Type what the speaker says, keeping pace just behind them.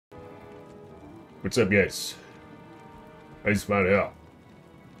What's up, guys? Ice man here.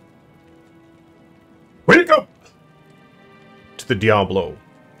 Welcome to the Diablo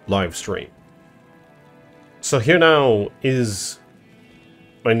live stream. So here now is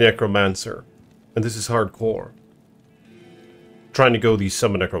my Necromancer, and this is hardcore. Trying to go the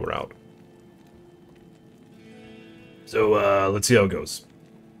summon Necro route. So let's see how it goes.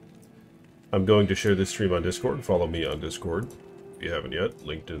 I'm going to share this stream on Discord. Follow me on Discord if you haven't yet.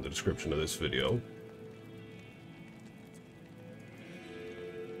 Linked in the description of this video.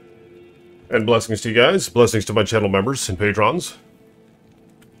 And blessings to you guys. Blessings to my channel members and patrons.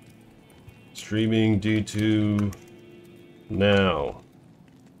 Streaming D2 now.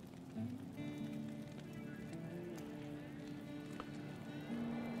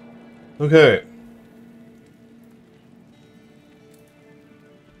 Okay.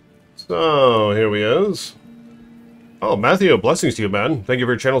 So, here we is. Oh, Matthew, blessings to you, man. Thank you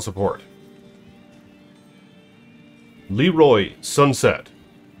for your channel support. Leroy Sunset.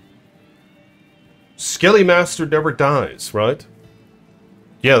 Skelly Master never dies, right?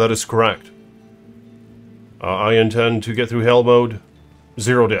 Yeah, that is correct. I intend to get through Hell mode,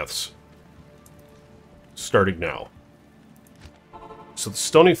 0 deaths. Starting now. So the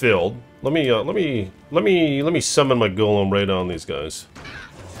Stony Field. Let me summon my golem right on these guys.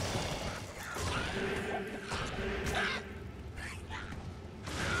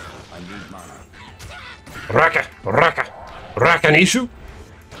 Rakanishu?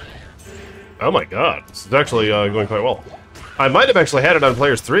 Oh my god, this is actually going quite well. I might have actually had it on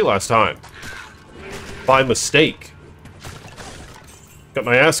Players 3 last time. By mistake. Got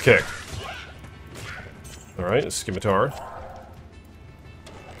my ass kicked. Alright, Scimitar.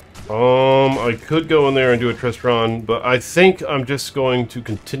 I could go in there and do a Tristron, but I think I'm just going to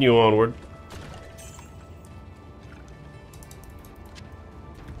continue onward.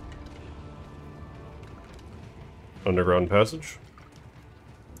 Underground passage.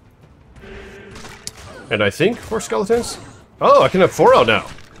 And I think 4 skeletons? Oh, I can have 4 out now.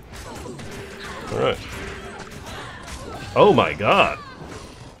 Alright. Oh my god.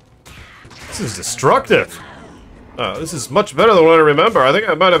 This is destructive. This is much better than what I remember. I think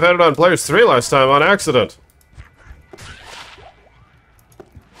I might have had it on Players 3 last time on accident.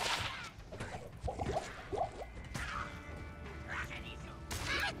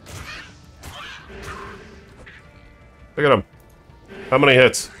 Look at him. How many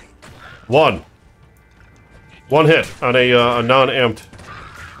hits? 1. 1 hit on a non-amped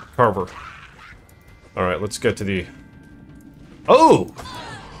carver. Alright, let's get to the... Oh!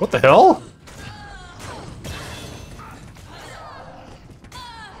 What the hell?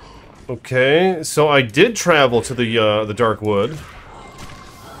 Okay, so I did travel to the Dark Wood.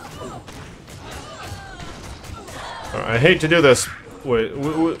 Alright, I hate to do this. Wait,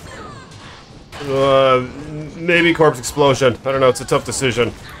 maybe Corpse Explosion. I don't know, it's a tough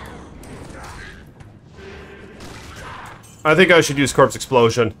decision. I think I should use Corpse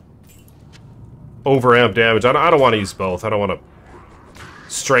Explosion over amp damage. I don't want to use both. I don't want to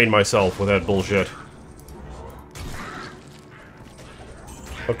strain myself with that bullshit.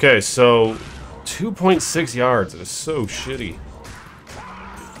 Okay, so 2.6 yards. It is so shitty.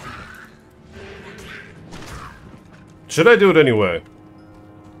 Should I do it anyway?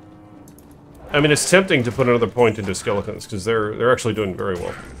 I mean, it's tempting to put another point into skeletons because they're actually doing very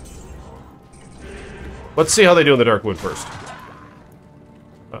well. Let's see how they do in the Dark Wood first.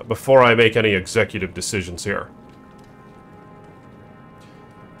 Before I make any executive decisions here.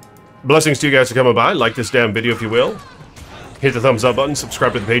 Blessings to you guys for coming by. Like this damn video if you will. Hit the thumbs up button,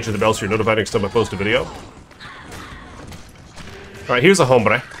 subscribe to the page and the bell so you're notified next time I post a video. Alright, here's a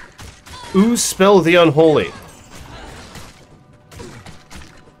hombre. Ooh, spell the unholy.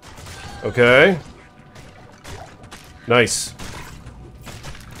 Okay. Nice.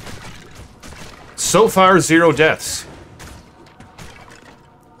 So far, 0 deaths.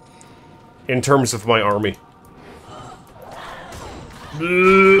 In terms of my army.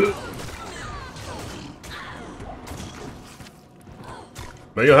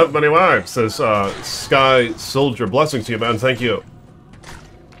 May you have many wives, says Sky Soldier. Blessings to you, man. Thank you.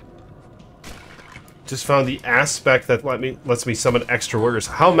 Just found the aspect that lets me summon extra warriors.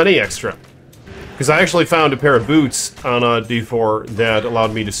 How many extra? Because I actually found a pair of boots on D4 that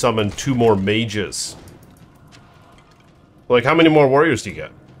allowed me to summon 2 more mages. Like, how many more warriors do you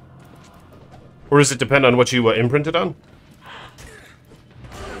get? Or does it depend on what you imprinted on?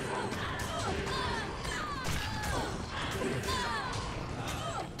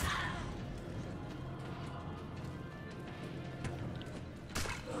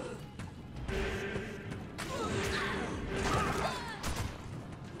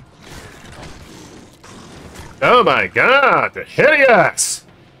 Oh my god, hideous!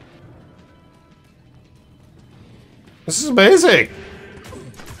 This is amazing!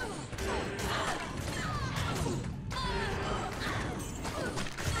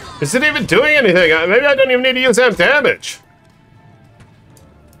 Is it even doing anything? Maybe I don't even need to use that damage.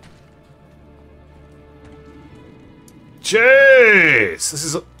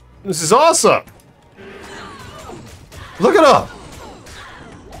 Jeez! This is awesome! Look it up!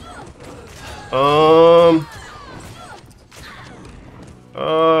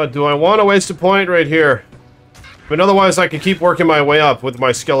 Do I want to waste a point right here? But otherwise I could keep working my way up with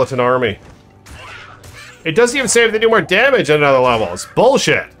my skeleton army. It doesn't even say if they do more damage at another level. It's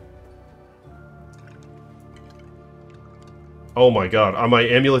bullshit! Oh my god, on my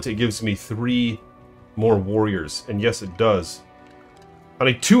amulet it gives me 3 more warriors. And yes, it does. On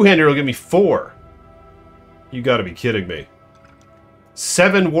a two-hander it'll give me 4. You gotta be kidding me.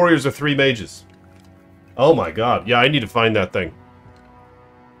 7 warriors or 3 mages. Oh my god. Yeah, I need to find that thing.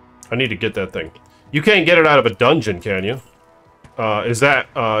 I need to get that thing. You can't get it out of a dungeon, can you? Is that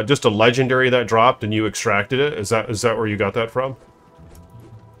just a legendary that dropped and you extracted it? Is that where you got that from?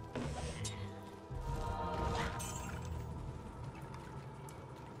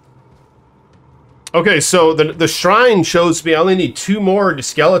 Okay, so the shrine shows me I only need 2 more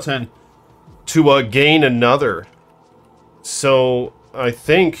skeleton to gain another. So I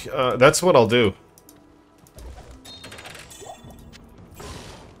think that's what I'll do.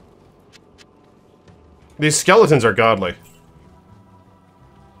 These skeletons are godly.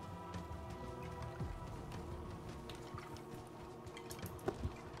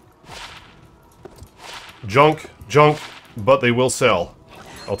 Junk, but they will sell.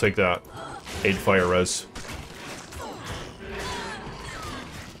 I'll take that. 8 fire res.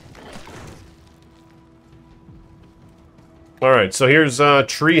 Alright, so here's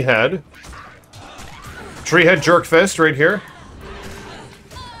Tree Head. Tree Head Jerk Fist right here.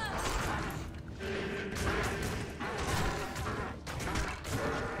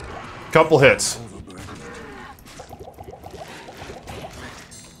 Couple hits.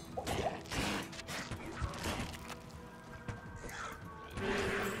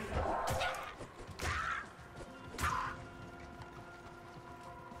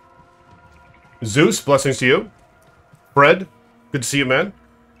 Zeus, blessings to you. Fred, good to see you, man.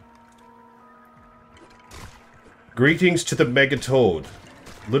 Greetings to the Mega Toad.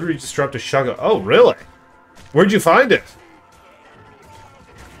 Literally disrupt a SHAKO. Oh, really? Where'd you find it?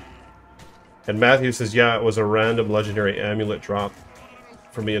 And Matthew says, yeah, it was a random legendary amulet drop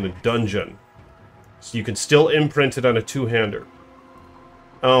for me in a dungeon. So you can still imprint it on a two-hander.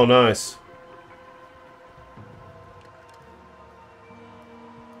 Oh, nice.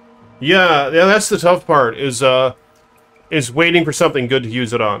 Yeah, that's the tough part, is waiting for something good to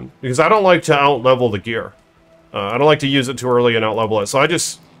use it on. Because I don't like to out-level the gear. I don't like to use it too early and out-level it. So I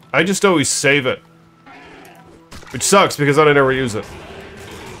just always save it. Which sucks, because I never use it.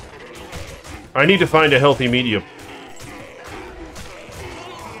 I need to find a healthy medium.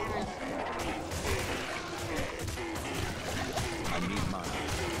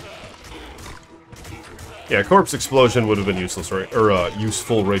 Yeah, corpse explosion would have been useless, right? Or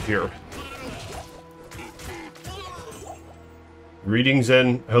useful right here. Greetings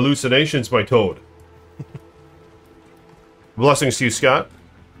and hallucinations, my toad. Blessings to you, Scott.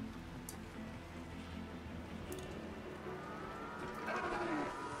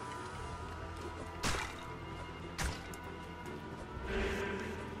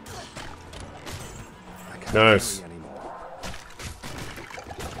 Nice.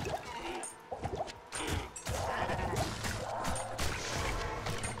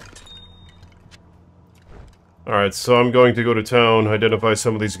 Alright, so I'm going to go to town, identify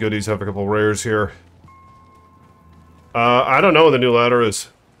some of these goodies, have a couple rares here. I don't know what the new ladder is.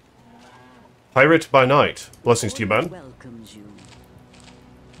 Pirate by Night. Blessings to you, man.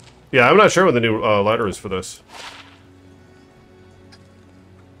 Yeah, I'm not sure what the new ladder is for this.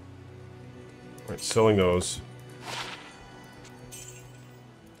 Alright, selling those.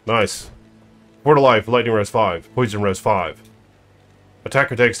 Nice. Port of Life, Lightning Res 5, Poison Res 5.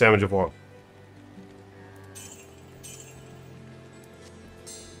 Attacker takes damage of 1.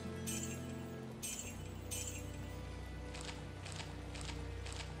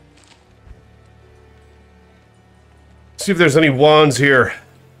 See if there's any wands here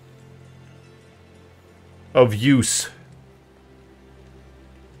of use.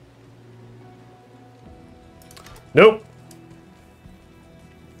 Nope.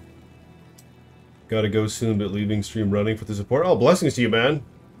 Gotta go soon, but leaving stream running for the support. Oh, blessings to you, man.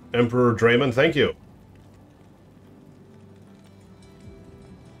 Emperor Draymond, thank you.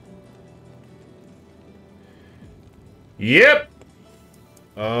 Yep!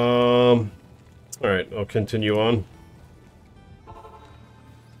 Alright, I'll continue on.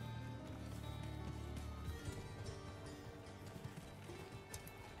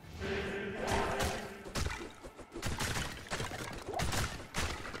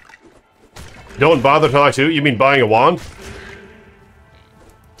 Don't bother to talk to? You mean buying a wand?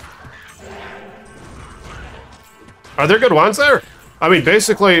 Are there good wands there? I mean,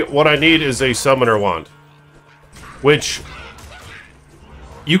 basically, what I need is a summoner wand. Which...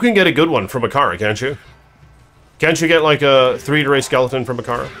 You can get a good one from Akara, can't you? Can't you get, like, a 3-to-ray skeleton from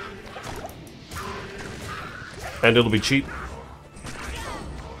Akara? And it'll be cheap.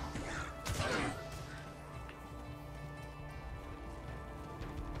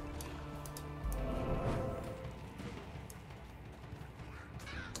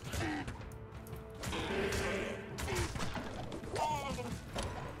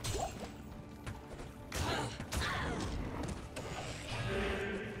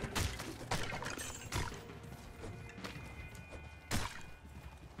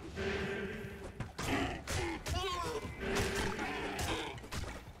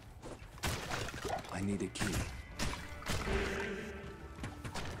 I need a key.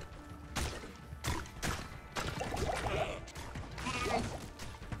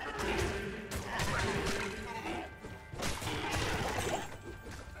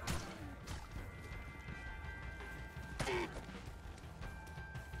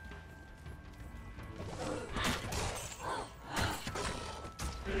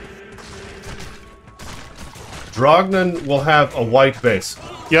 Drognan will have a white base.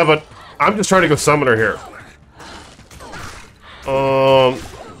 Yeah, but I'm just trying to go summoner here.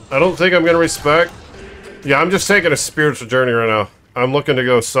 I don't think I'm gonna respect. Yeah, I'm just taking a spiritual journey right now. I'm looking to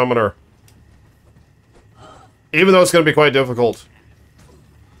go summoner. Even though it's gonna be quite difficult.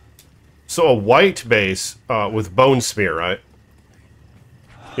 So a white base with bone spear, right?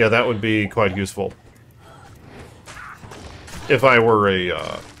 Yeah, that would be quite useful. If I were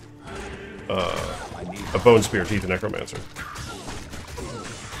a bone spear teeth necromancer.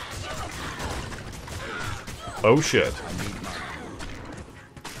 Oh shit.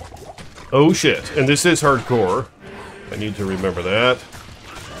 Oh shit. And this is hardcore. I need to remember that.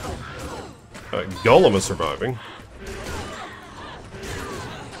 Golem is surviving.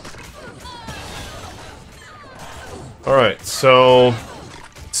 Alright, so...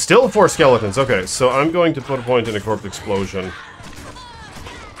 Still 4 skeletons. Okay, so I'm going to put a point in a corpse explosion.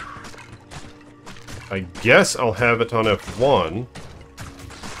 I guess I'll have it on F1.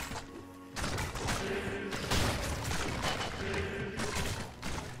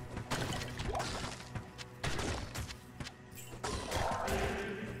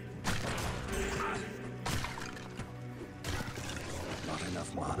 Not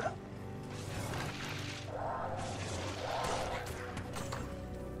enough mana.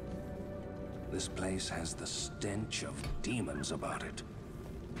 This place has the stench of demons about it.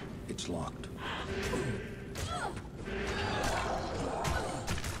 It's locked.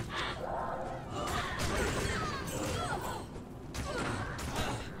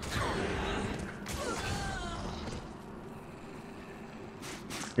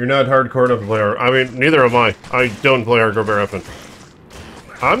 You're not hardcore enough to play hardcore. I mean, neither am I. I don't play hardcore very often.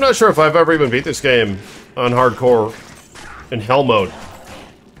 I'm not sure if I've ever even beat this game on hardcore in hell mode.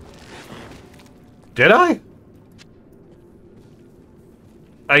 Did I?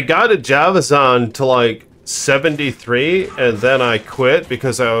 I got a Javazon to like 73 and then I quit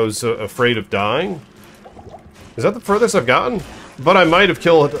because I was afraid of dying. Is that the furthest I've gotten? But I might have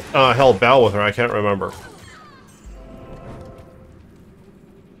killed Hell Bell with her, I can't remember.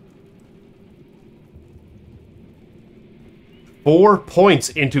 Four points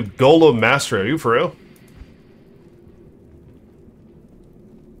into Golem Mastery. Are you for real?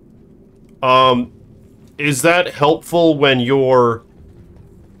 Is that helpful when you're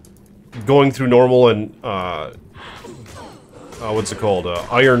going through normal and, what's it called?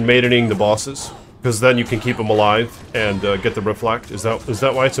 Iron Maidening the bosses? Because then you can keep them alive and get the reflect. Is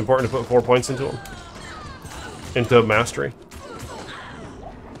that why it's important to put 4 points into them? Into Mastery?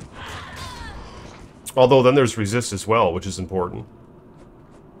 Although then there's resist as well, which is important.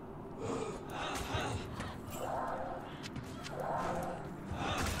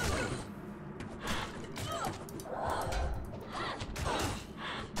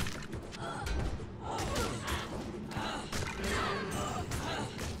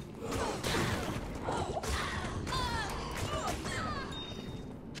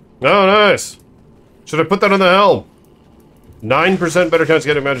 Oh, nice! Should I put that on the helm? 9% better chance of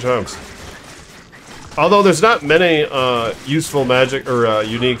getting magic items. Although there's not many useful magic or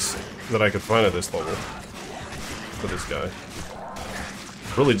uniques that I could find at this level. for this guy.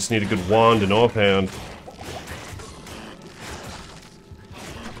 Really just need a good wand and offhand.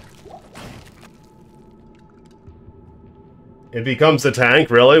 It becomes a tank,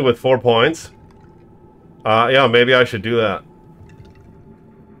 really, with 4 points? Yeah, maybe I should do that.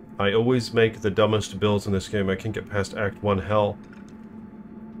 I always make the dumbest builds in this game. I can't get past Act 1 hell.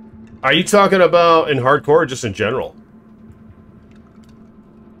 Are you talking about in hardcore or just in general?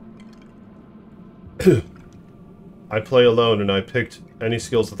 I play alone and I picked any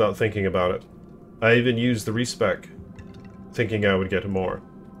skills without thinking about it. I even used the respec, thinking I would get more.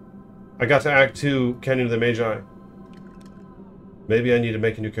 I got to Act 2, Canyon of the Magi. Maybe I need to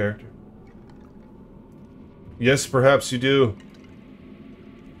make a new character. Yes, perhaps you do.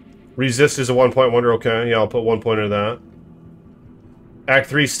 Resist is a 1-point wonder, okay. Yeah, I'll put 1 point into that. Act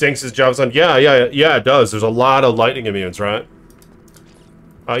 3 stinks his job's on. Yeah, it does. There's a lot of lightning immunes, right?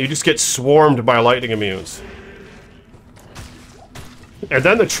 You just get swarmed by lightning immunes. And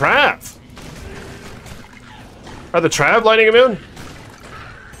then the Trav. Are the Trav lightning immune?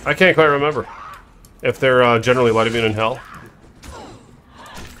 I can't quite remember. If they're generally lightning immune in hell.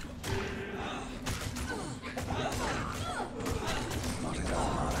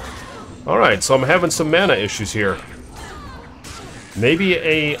 Alright, so I'm having some mana issues here. Maybe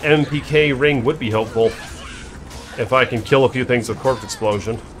a MPK ring would be helpful. If I can kill a few things with Corpse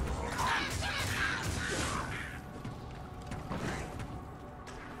Explosion.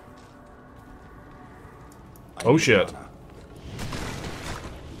 Oh shit.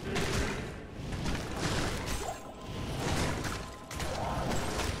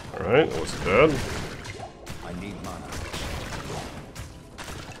 Alright, that was good. I need mana.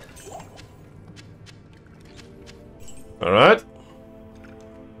 Alright.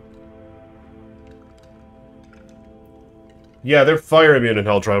 Yeah, they're fire immune in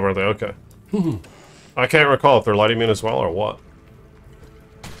Hell Drive, aren't they? Okay. I can't recall if they're light immune as well or what.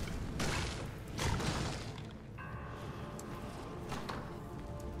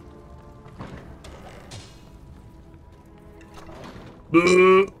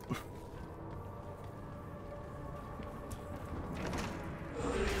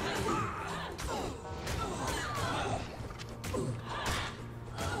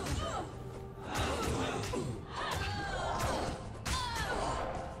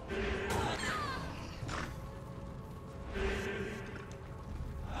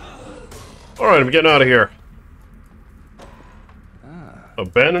 Alright, I'm getting out of here.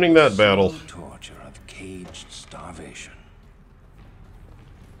 Abandoning that battle. Torture of caged starvation.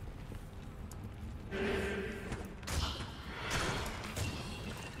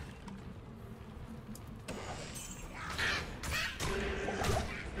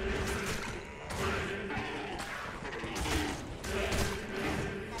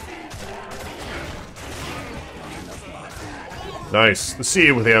 Nice. Let's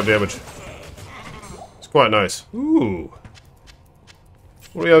see with the amp damage. It's quite nice. Ooh.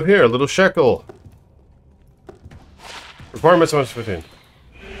 What do we have here? A little shekel. Requirements 115.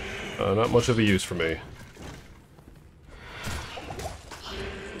 Not much of a use for me.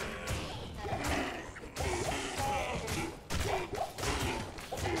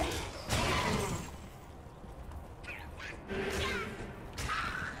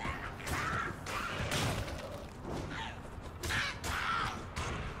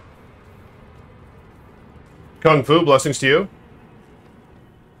 Kung Fu, blessings to you.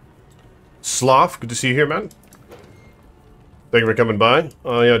 Sloth, good to see you here, man. Thank you for coming by.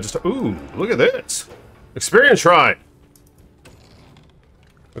 Oh, yeah, just... Ooh, look at this. Experience Shrine.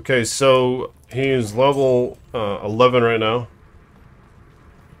 Okay, so he's level 11 right now.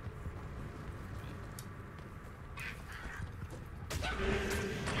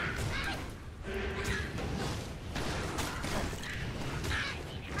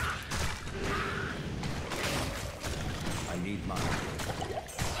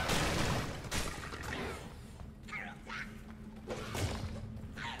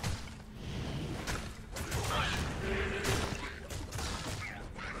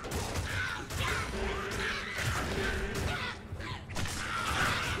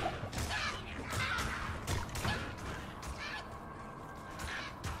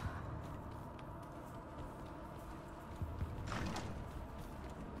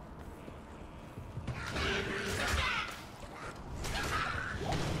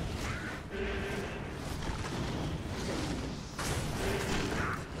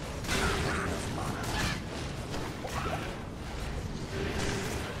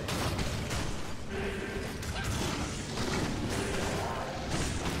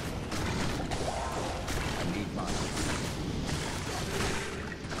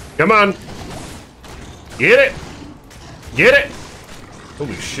 Come on. Get it. Get it!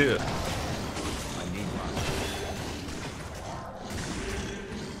 Holy shit.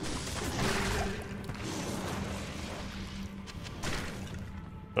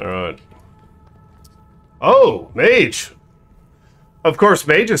 Alright. Oh, mage! Of course,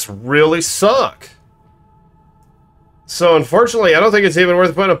 mages really suck. So, unfortunately, I don't think it's even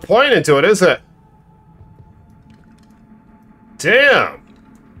worth putting a point into it, is it? Damn!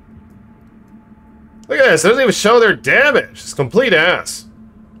 Look at this, it doesn't even show their damage. It's complete ass.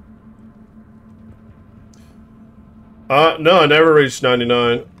 No, I never reached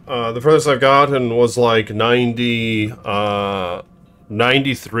 99. The furthest I've gotten was like 90,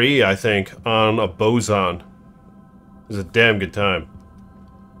 93, I think, on a boson. It was a damn good time.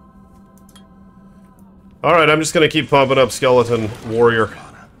 Alright, I'm just gonna keep pumping up Skeleton Warrior.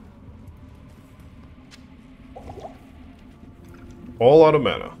 All out of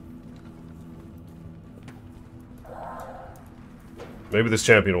mana. Maybe this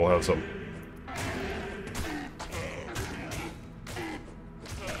champion will have some.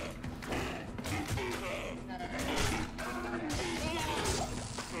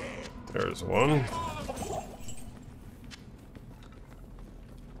 There's one.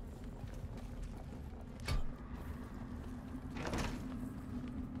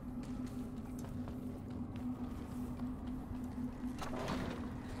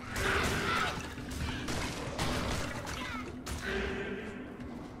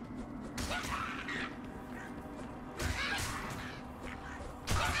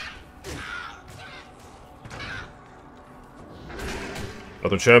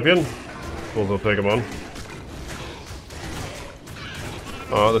 Other champion. We'll take him on.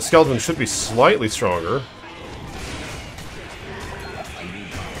 The skeleton should be slightly stronger.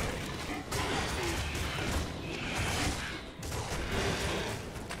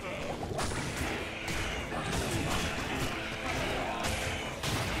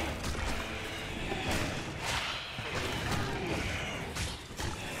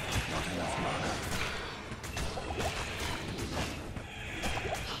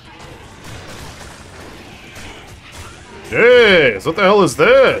 Jeez, what the hell is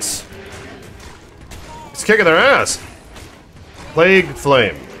this? He's kicking their ass. Plague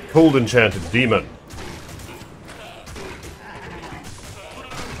Flame. Cold Enchanted Demon.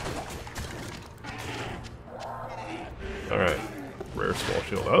 Alright. Rare Small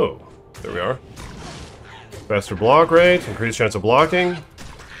Shield. Oh, there we are. Faster block rate. Increased chance of blocking.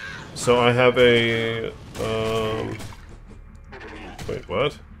 So I have a... Wait,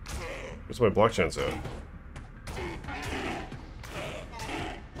 what? Where's my block chance at?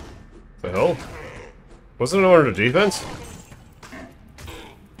 The hell? Wasn't it an order to defense?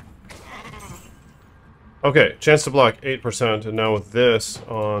 Okay, chance to block 8%, and now with this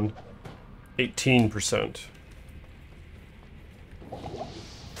on 18%.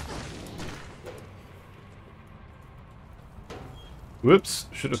 Whoops,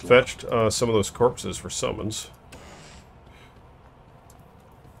 should have fetched some of those corpses for summons.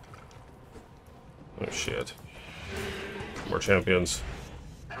 Oh shit. More champions.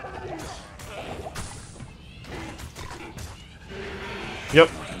 Yep,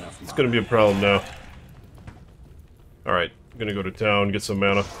 it's gonna be a problem now. Alright, I'm gonna go to town, get some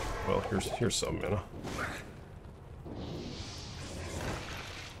mana. Well, here's some mana.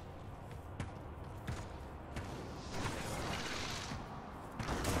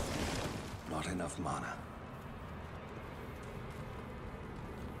 Not enough mana.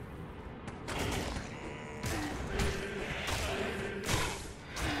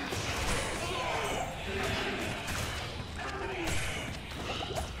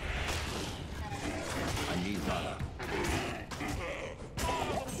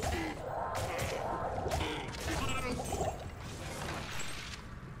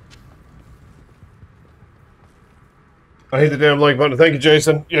 I hate the damn like button. Thank you,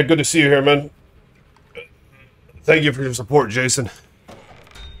 Jason. Yeah, good to see you here, man. Thank you for your support, Jason.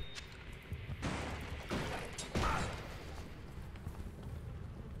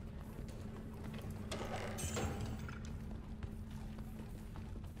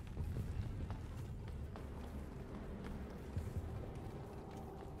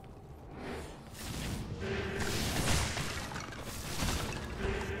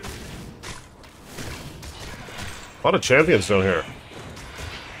 A lot of champions down here.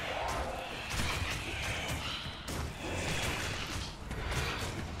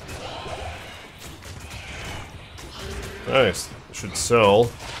 Nice. Should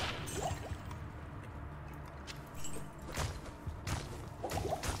sell.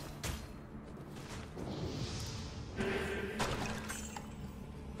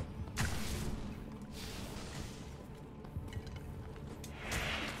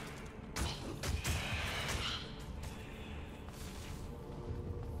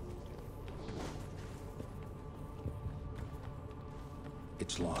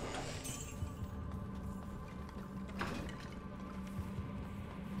 It's locked.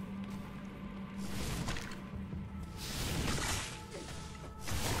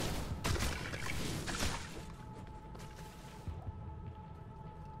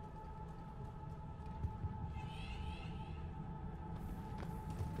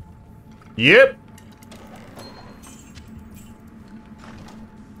 Yep.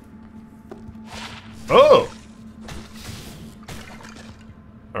 Oh.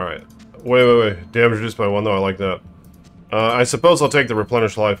 All right. Wait. Damage reduced by 1, though. I like that. I suppose I'll take the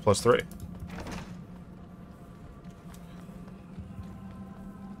replenish life plus 3.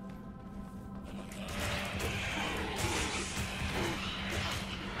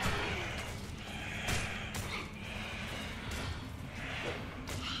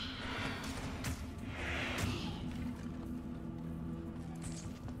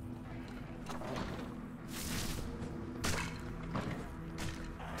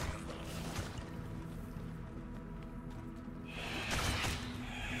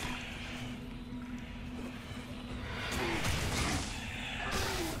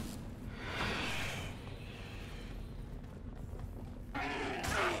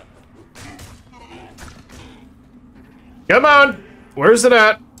 Come on! Where's it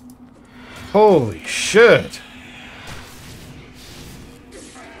at? Holy shit!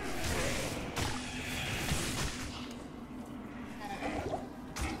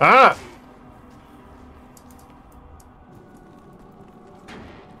 Ah!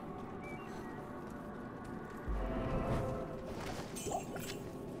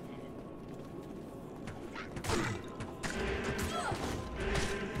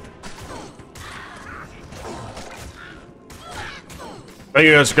 Thank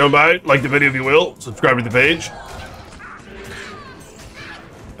you guys for coming by. Like the video if you will. Subscribe to the page.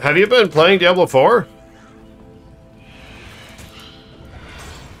 Have you been playing Diablo 4?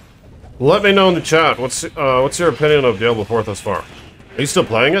 Let me know in the chat. What's your opinion of Diablo 4 thus far? Are you still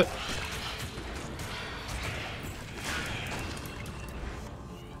playing it?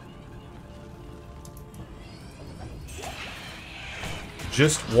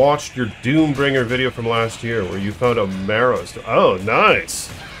 Just watched your Doombringer video from last year where you found a marrow. Oh,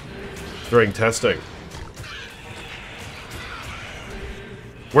 nice! During testing.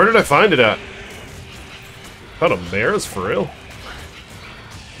 Where did I find it at? Found a marrows for real?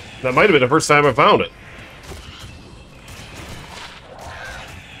 That might have been the first time I found it.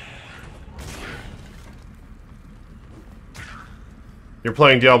 You're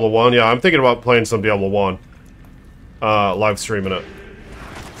playing Diablo 1? Yeah, I'm thinking about playing some Diablo 1. Live streaming it.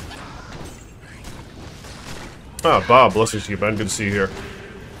 Ah, Bob, blessings to you, man. Good to see you here.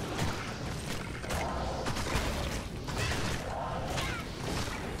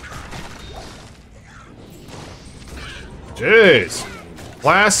 Jeez.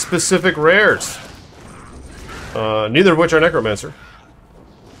 Class-specific rares. Neither of which are Necromancer.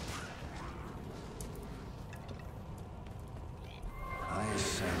 I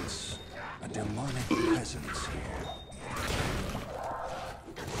sense a demonic presence here.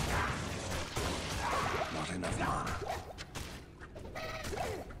 Not enough mana.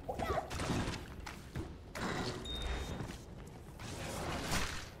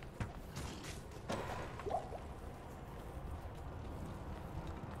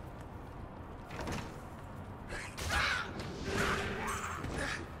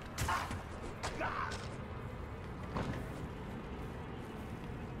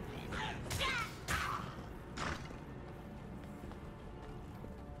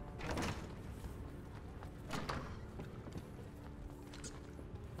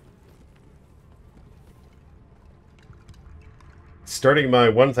 Starting my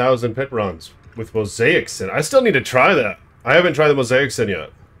 1,000 pit runs with Mosaic Sin. I still need to try that. I haven't tried the Mosaic Sin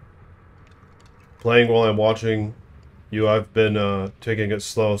yet. Playing while I'm watching you, I've been taking it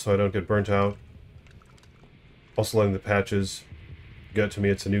slow so I don't get burnt out. Also letting the patches get to me.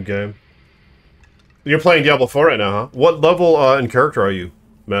 It's a new game. You're playing Diablo 4 right now, huh? What level and character are you,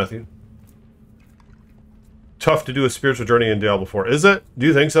 Matthew? Tough to do a spiritual journey in Diablo 4. Is it? Do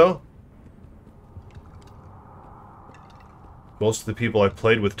you think so? Most of the people I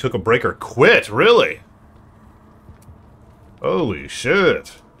played with took a break or quit. Really? Holy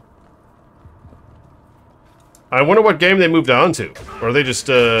shit. I wonder what game they moved on to. Or are they just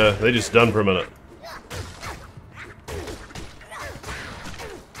done for a minute?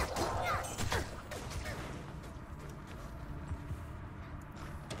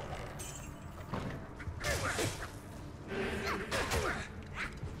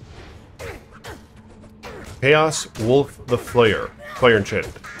 Chaos Wolf the Flayer. Fire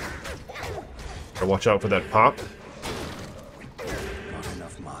enchanted. Gotta watch out for that pop.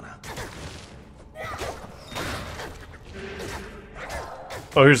 mana.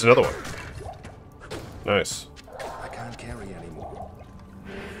 Oh, here's another one. Nice. I can't carry anymore.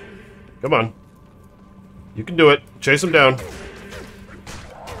 Come on. You can do it. Chase him down.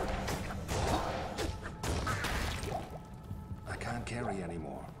 I can't carry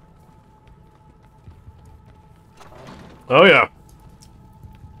anymore. Oh, yeah.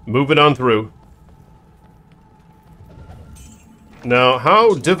 Moving on through. Now,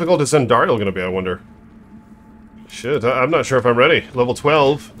 how difficult is Endariel going to be, I wonder? Shit, I'm not sure if I'm ready. Level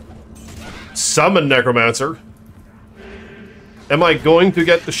 12. Summon Necromancer. Am I going to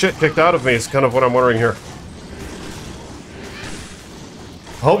get the shit kicked out of me is kind of what I'm wondering here.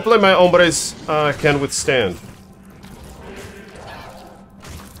 Hopefully my hombres can withstand.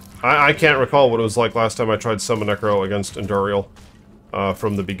 I can't recall what it was like last time I tried Summon Necro against Endariel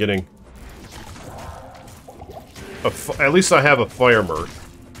from the beginning. At least I have a Fire Mirth.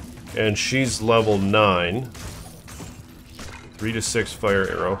 And she's level 9. 3 to 6 Fire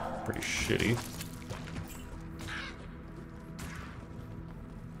Arrow. Pretty shitty.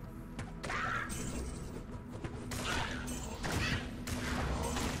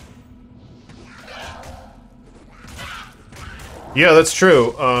 Yeah, that's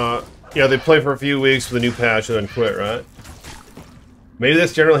true. Yeah, they play for a few weeks with a new patch and then quit, right? Maybe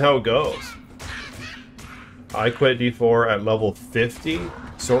that's generally how it goes. I quit D4 at level 50,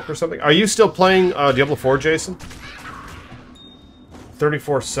 Sork or something. Are you still playing Diablo 4, Jason?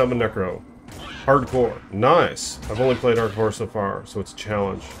 34 Summon Necro. Hardcore. Nice. I've only played Hardcore so far, so it's a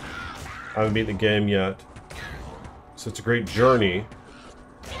challenge. I haven't beaten the game yet. So it's a great journey.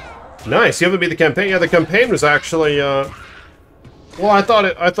 Nice, you haven't beat the campaign? Yeah, the campaign was actually, well, I thought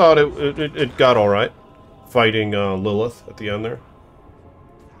it got alright. Fighting Lilith at the end there.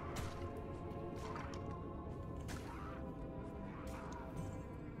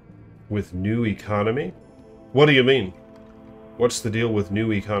 With new economy? What do you mean? What's the deal with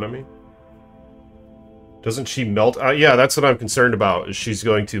new economy? Doesn't she melt? Yeah, that's what I'm concerned about, is she's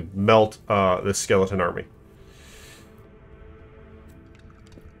going to melt the skeleton army.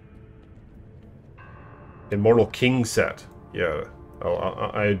 Immortal King set. Yeah.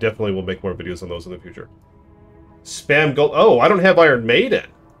 Oh, I definitely will make more videos on those in the future. Spam gold. Oh, I don't have Iron Maiden.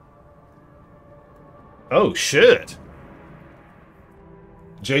 Oh, shit.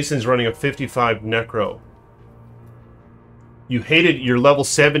 Jason's running a 55 Necro. You hated your level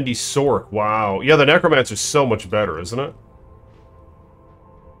 70 Sork. Wow. Yeah, the Necromancer's so much better, isn't it?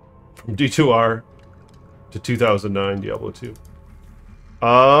 From D2R to 2009 Diablo 2.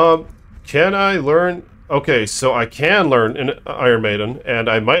 Can I learn... Okay, so I can learn an Iron Maiden, and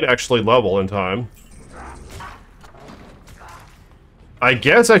I might actually level in time. I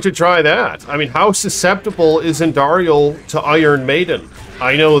guess I should try that. I mean, how susceptible is Endariel to Iron Maiden?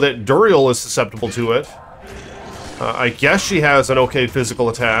 I know that Duriel is susceptible to it. I guess she has an okay physical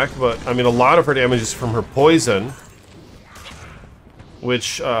attack, but, I mean, a lot of her damage is from her poison.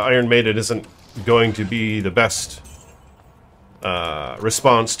 Which Iron Maiden isn't going to be the best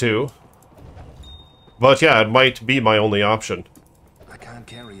response to. But yeah, it might be my only option. I can't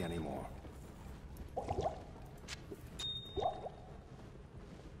carry anymore.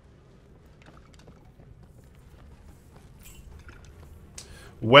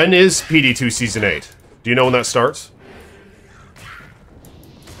 When is PD2 Season 8? Do you know when that starts?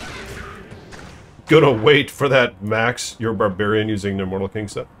 Gonna wait for that Max, your barbarian using the Immortal King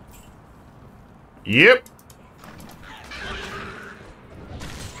set? Yep.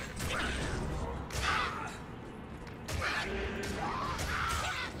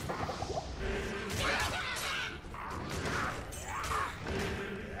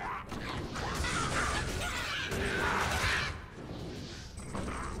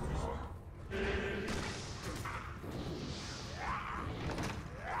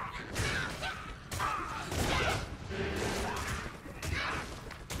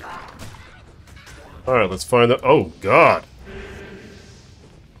 Alright, let's find the... Oh, God!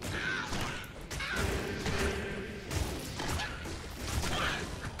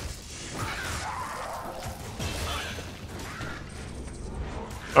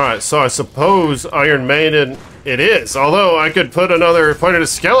 Alright, so I suppose Iron Maiden it is. Although I could put another pointed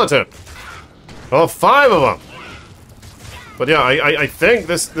skeleton. Well, 5 of them! But yeah, I think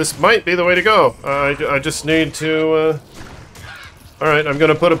this might be the way to go. I just need to... Alright, I'm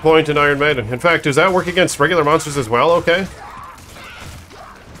gonna put a point in Iron Maiden. In fact, does that work against regular monsters as well? Okay.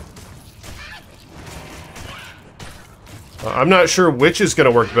 I'm not sure which is gonna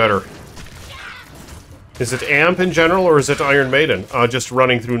work better. Is it Amp in general, or is it Iron Maiden? Just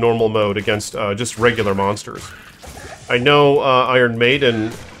running through normal mode against just regular monsters. I know Iron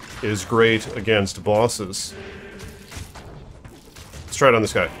Maiden is great against bosses. Let's try it on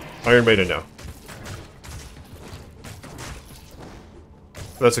this guy. Iron Maiden now.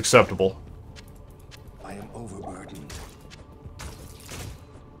 That's acceptable. I am overburdened.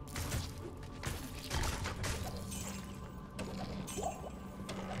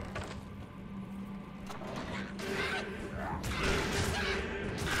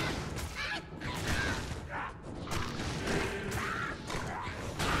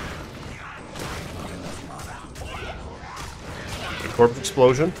 Corpse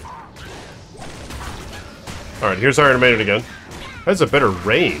explosion. Alright, here's Iron Maiden again. That's a better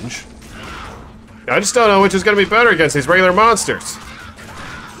range. I just don't know which is going to be better against these regular monsters.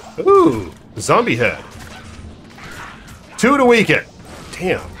 Ooh, zombie head. 2 to weaken.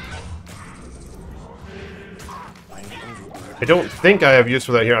 Damn. I don't think I have use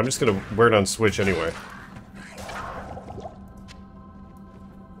for that here. I'm just going to wear it on Switch anyway.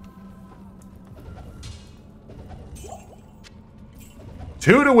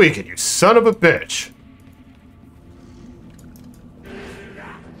 Two to weaken, you son of a bitch.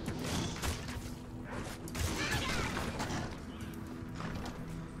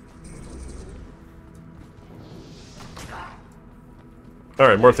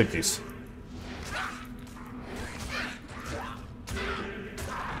 Alright, more thickies.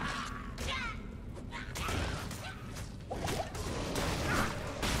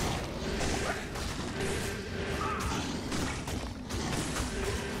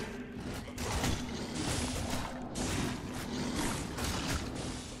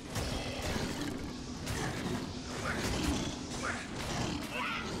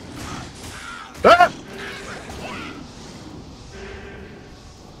 Ah!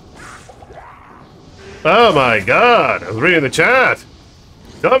 Oh my god, I was reading the chat!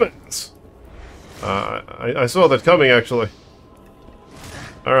 Dumbass! I saw that coming, actually.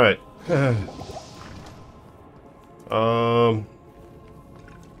 Alright.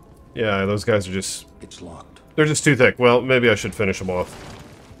 Yeah, those guys are just... It's locked. They're just too thick. Well, maybe I should finish them off.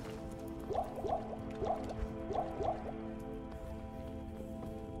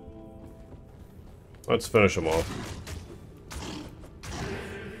 Let's finish them off.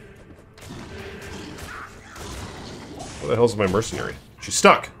 What the hell's my mercenary? She's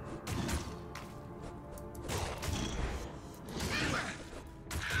stuck!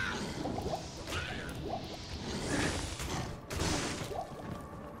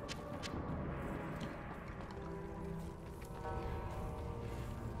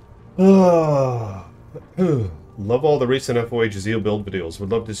 Love all the recent FOH Zeal build videos.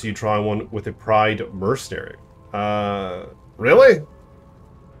 Would love to see you try one with a Pride Mercenary. Really?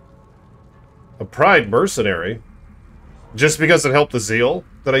 A Pride Mercenary? Just because it helped the Zeal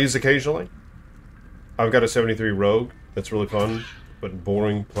that I use occasionally? I've got a 73 Rogue that's really fun, but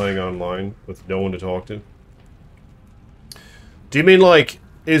boring playing online with no one to talk to. Do you mean like,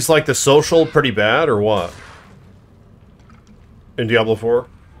 is like the social pretty bad or what? In Diablo 4?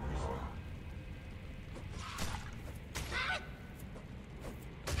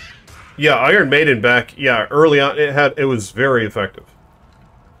 Yeah, Iron Maiden back, yeah, early on, it was very effective.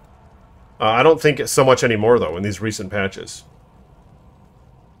 I don't think it's so much anymore, though, in these recent patches.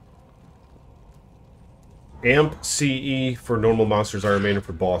 Amp CE for normal monsters, Iron Maiden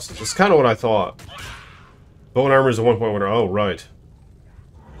for bosses. That's kind of what I thought. Bow and armor is a 1.1. Oh, right.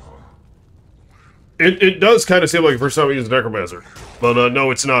 It does kind of seem like the first time we used Necromancer. But no,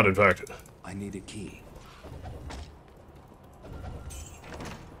 it's not, in fact. I need a key.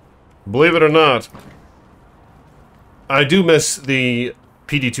 Believe it or not, I do miss the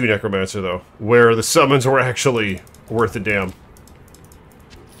PD2 Necromancer, though, where the summons were actually worth a damn.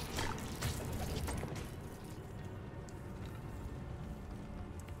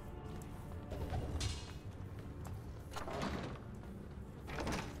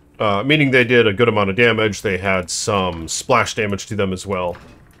 Meaning they did a good amount of damage, they had some splash damage to them as well.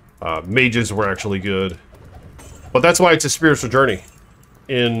 Mages were actually good. But that's why it's a spiritual journey.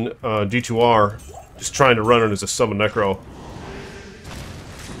 In D2R, just trying to run it as a summon Necro.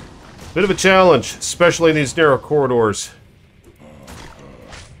 Bit of a challenge, especially in these narrow corridors.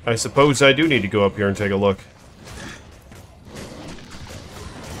 I suppose I do need to go up here and take a look.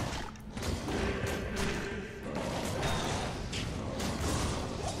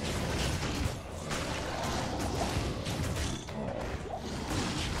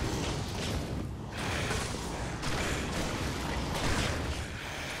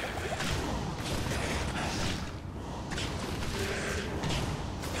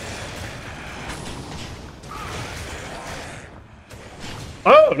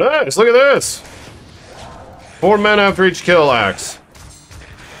 Oh, nice! Look at this! 4 men after each kill, Axe.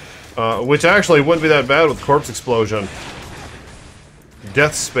 Which actually wouldn't be that bad with Corpse Explosion.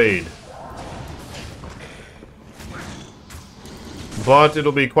 Death Spade. But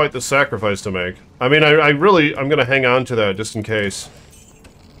it'll be quite the sacrifice to make. I mean, I'm gonna hang on to that just in case.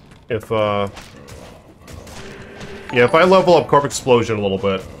 If, yeah, if I level up Corpse Explosion a little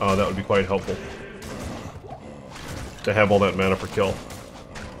bit, that would be quite helpful. To have all that mana per kill.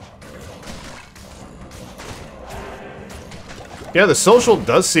 Yeah, the social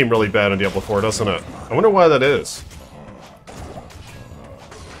does seem really bad in Diablo 4, doesn't it? I wonder why that is.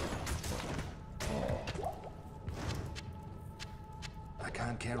 I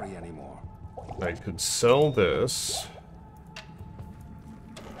can't carry anymore. I could sell this.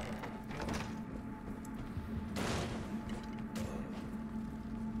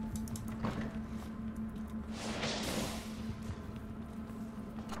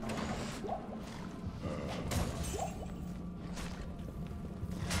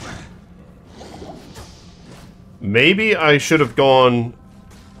 Maybe I should have gone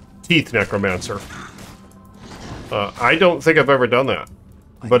Teeth Necromancer. I don't think I've ever done that.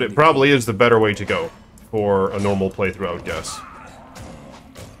 But it probably is the better way to go for a normal playthrough, I would guess.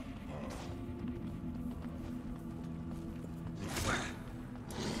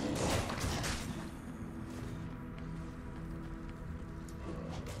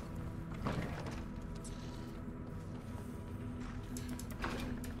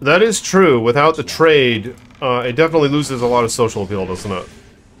 That is true. Without the trade, it definitely loses a lot of social appeal, doesn't it?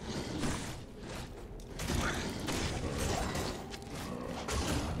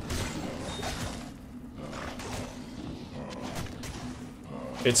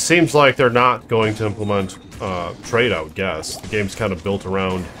 It seems like they're not going to implement trade, I would guess. The game's kind of built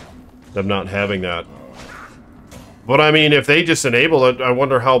around them not having that. But I mean, if they just enable it, I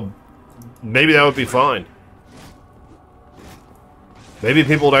wonder how... Maybe that would be fine. Maybe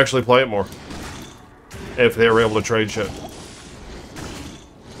people would actually play it more. If they were able to trade shit.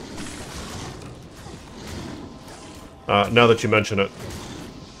 Now that you mention it.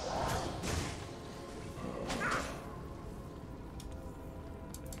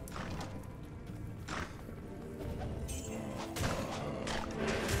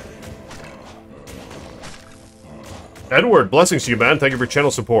 Edward, blessings to you, man. Thank you for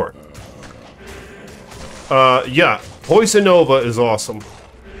channel support. Yeah, Poison Nova is awesome.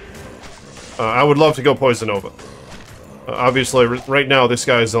 I would love to go Poison Nova. Obviously, right now, this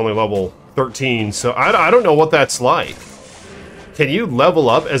guy is only level 13, so I don't know what that's like. Can you level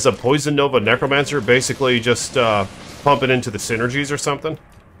up as a Poison Nova Necromancer, basically just pump it into the synergies or something?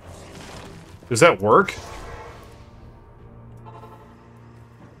 Does that work?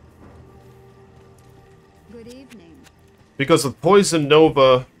 Good evening. Because with Poison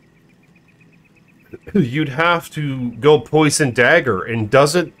Nova, you'd have to go Poison Dagger, and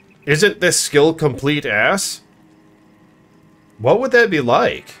isn't this skill complete ass? What would that be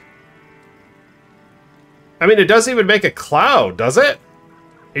like? I mean, it doesn't even make a cloud, does it?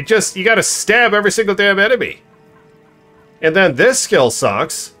 It just, you gotta stab every single damn enemy. And then this skill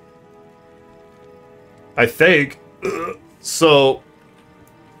sucks. I think. So,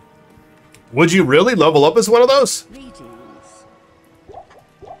 would you really level up as one of those? Greetings.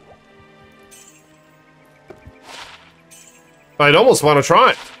 I'd almost want to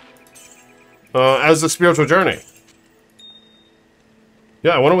try it. As the spiritual journey.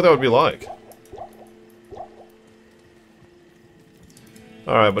 Yeah, I wonder what that would be like.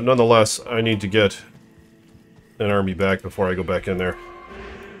 Alright, but nonetheless, I need to get an army back before I go back in there.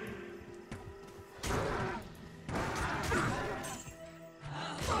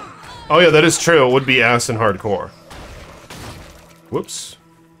 Oh yeah, that is true. It would be ass in hardcore. Whoops.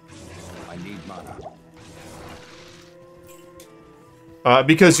 I need mana.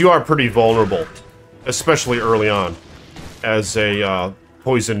 Because you are pretty vulnerable, especially early on, as a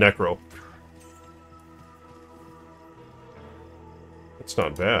poison necro. That's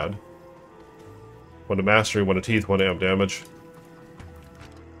not bad. One to mastery, one to teeth, one to amp damage.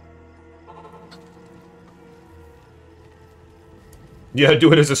 Yeah,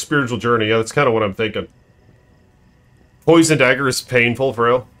 do it as a spiritual journey. Yeah, that's kind of what I'm thinking. Poison dagger is painful, for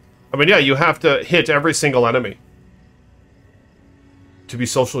real. I mean, yeah, you have to hit every single enemy. To be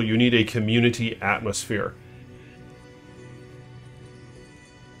social, you need a community atmosphere.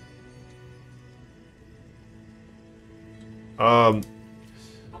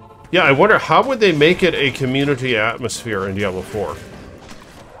 Yeah, I wonder, how would they make it a community atmosphere in Diablo 4?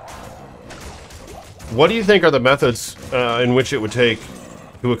 What do you think are the methods in which it would take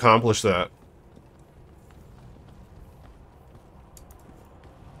to accomplish that?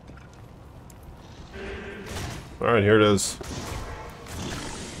 Alright, here it is.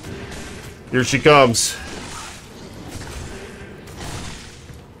 Here she comes.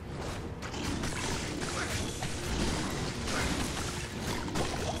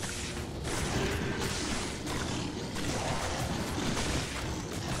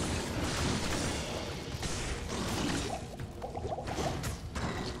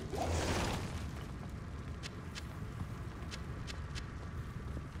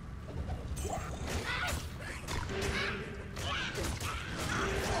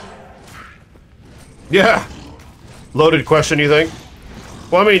 Yeah. Loaded question, you think?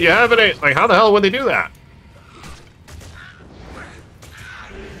 Well, I mean, you have any... Like, how the hell would they do that?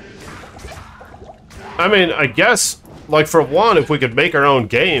 I mean, I guess, like, for one, if we could make our own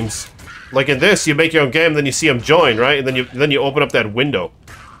games... Like, in this, you make your own game, then you see them join, right? And then you open up that window.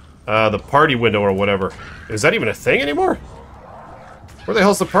 The party window or whatever. Is that even a thing anymore? Where the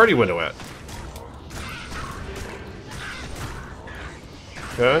hell's the party window at?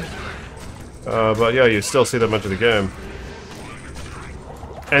 Okay. But yeah, you still see that much of the game.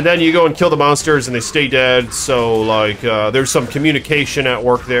 And then you go and kill the monsters and they stay dead, so like, there's some communication at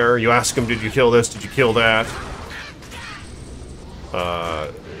work there. You ask them, did you kill this, did you kill that?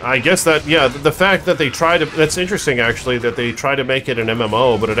 I guess that, yeah, the fact that they try to, that's interesting actually, that they try to make it an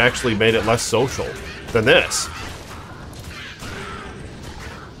MMO, but it actually made it less social than this.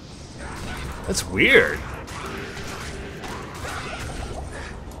 That's weird.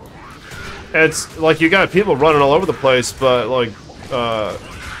 It's like you got people running all over the place, but like,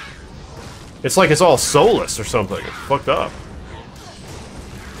 it's like it's all soulless or something. It's fucked up.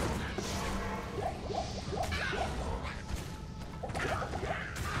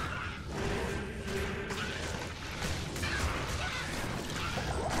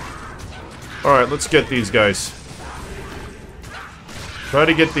 Alright, let's get these guys. Try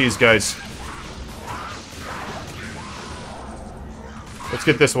to get these guys. Let's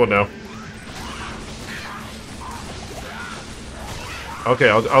get this one now. Okay,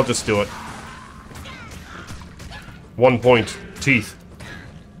 I'll just do it. 1 point. Teeth.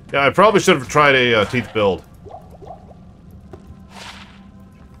 Yeah, I probably should have tried a teeth build.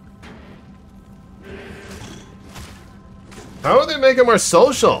 How are they making more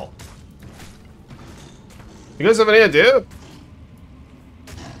social? You guys have any idea?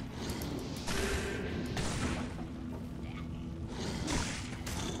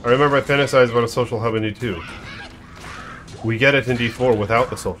 I remember I fantasized about a social hub in D2. We get it in D4 without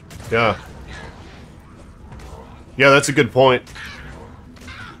the social. Yeah. Yeah, that's a good point.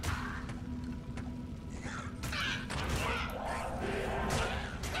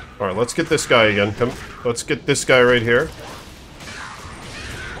 Alright, let's get this guy again. Come, let's get this guy right here.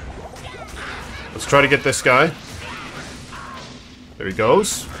 Let's try to get this guy. There he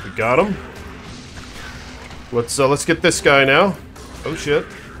goes. We got him. Let's get this guy now. Oh shit.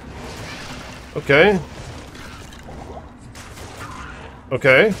 Okay.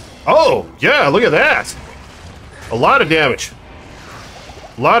 Okay. Oh, yeah, look at that! A lot of damage.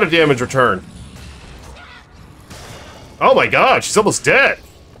 A lot of damage returned. Oh my god, she's almost dead.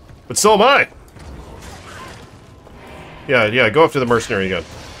 But so am I. Yeah, go after the mercenary again.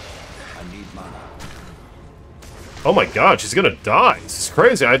 I need mana. Oh my god, she's gonna die. This is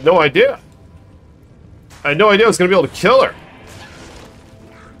crazy. I had no idea. I had no idea I was gonna be able to kill her.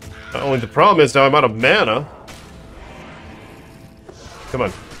 Only the problem is now I'm out of mana. Come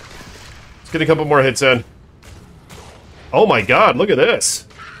on. Let's get a couple more hits in. Oh my god, look at this.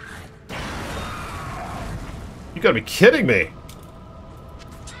 You gotta be kidding me.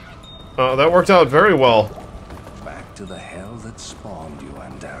 That worked out very well. Back to the hell that spawned you,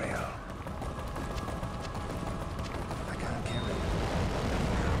 Andario. I can't carry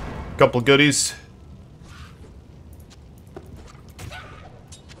it. Couple goodies.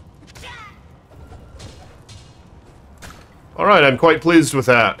 Alright, I'm quite pleased with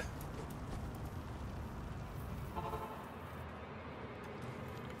that.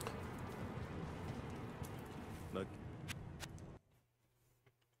 Look.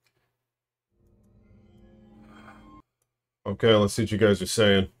 Okay, let's see what you guys are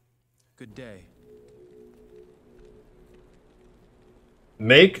saying. Good day.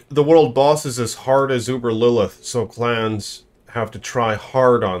 Make the world bosses as hard as Uber Lilith, so clans have to try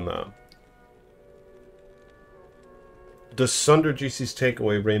hard on them. Does Sunder GC's take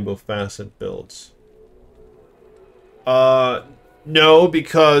away Rainbow Facet builds? No,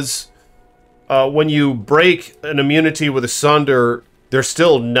 because when you break an immunity with a Sunder, they're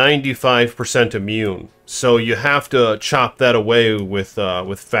still 95% immune. So you have to chop that away with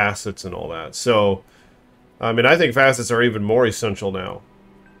facets and all that. So, I mean, I think facets are even more essential now.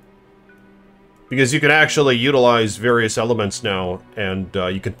 Because you can actually utilize various elements now, and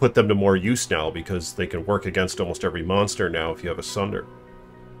you can put them to more use now, because they can work against almost every monster now if you have a Sunder.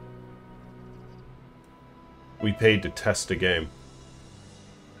 We paid to test the game.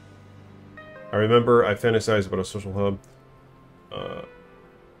 I remember I fantasized about a social hub.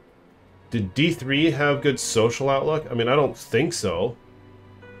 Did D3 have good social outlook? I mean, I don't think so.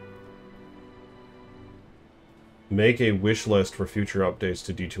 Make a wish list for future updates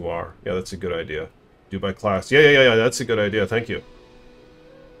to D2R. Yeah, that's a good idea. Do by class. Yeah, that's a good idea. Thank you.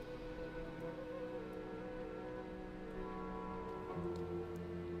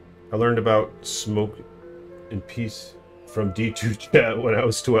 I learned about smoke and peace from D2 chat when I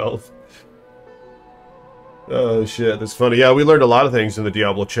was 12. Oh shit, that's funny. Yeah, we learned a lot of things in the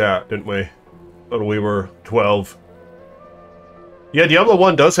Diablo chat, didn't we? When we were 12. Yeah, Diablo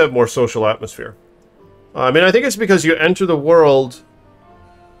 1 does have more social atmosphere. I mean, I think it's because you enter the world,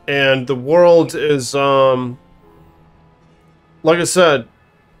 and the world is, like I said,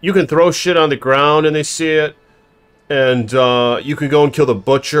 you can throw shit on the ground and they see it, and you can go and kill the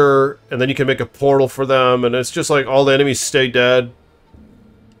butcher, and then you can make a portal for them, and it's just like all the enemies stay dead.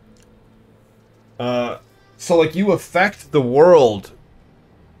 So, like, you affect the world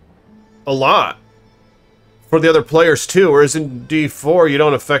a lot for the other players, too, whereas in D4, you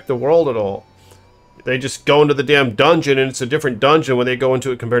don't affect the world at all. They just go into the damn dungeon, and it's a different dungeon when they go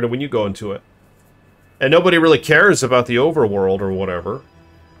into it compared to when you go into it. And nobody really cares about the overworld or whatever.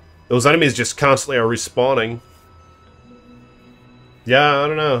 Those enemies just constantly are respawning. Yeah, I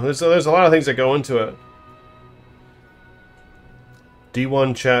don't know. There's a lot of things that go into it.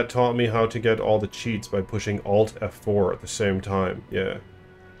 D1 chat taught me how to get all the cheats by pushing Alt F4 at the same time. Yeah.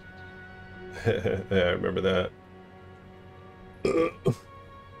 Yeah, I remember that.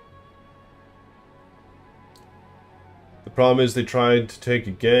 The problem is they tried to take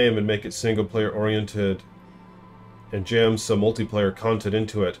a game and make it single-player oriented and jam some multiplayer content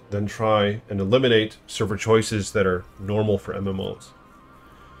into it, then try and eliminate server choices that are normal for MMOs.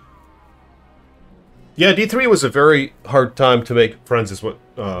 Yeah, D3 was a very hard time to make friends, is what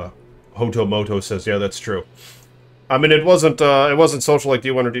Hoto Moto says. Yeah, that's true. I mean, it wasn't social like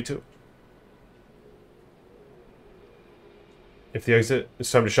D1 or D2. If the exit,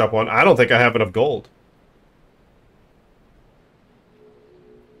 it's time to shop one. I don't think I have enough gold.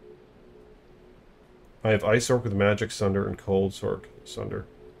 I have Ice Orc with Magic Sunder and Cold Orc Sunder.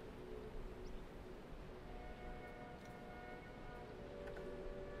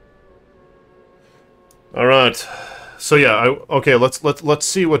 All right. So yeah, okay. Let's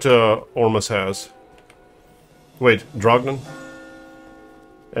see what Ormus has. Wait, Drognan.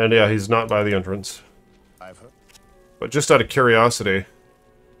 And yeah, he's not by the entrance. I've heard. But just out of curiosity,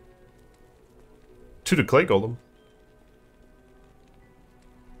 2 to Clay Golem.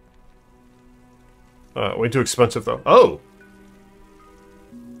 Way too expensive, though. Oh!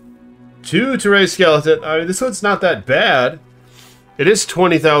 2 to raise skeleton. I mean, this one's not that bad. It is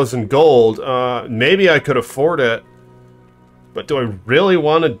 20,000 gold. Maybe I could afford it. But do I really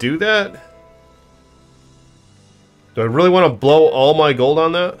want to do that? Do I really want to blow all my gold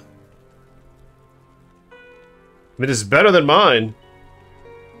on that? I mean, it's better than mine.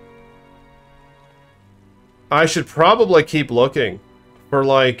 I should probably keep looking for,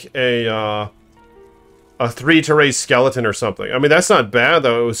 like, a 3 to raise skeleton or something. I mean, that's not bad,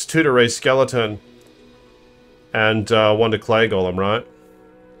 though. It was 2 to raise skeleton and 1 to clay golem, right?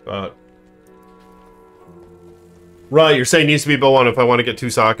 But... Right, you're saying it needs to be bow 1 if I want to get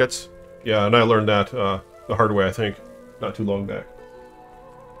 2 sockets? Yeah, and I learned that the hard way, I think. Not too long back.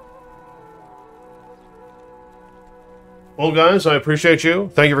 Well, guys, I appreciate you.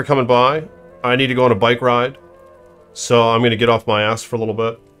 Thank you for coming by. I need to go on a bike ride. So I'm going to get off my ass for a little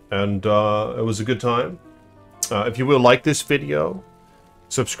bit. And it was a good time. If you will like this video,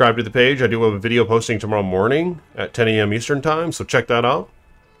 subscribe to the page. I do have a video posting tomorrow morning at 10 a.m. Eastern Time, so check that out.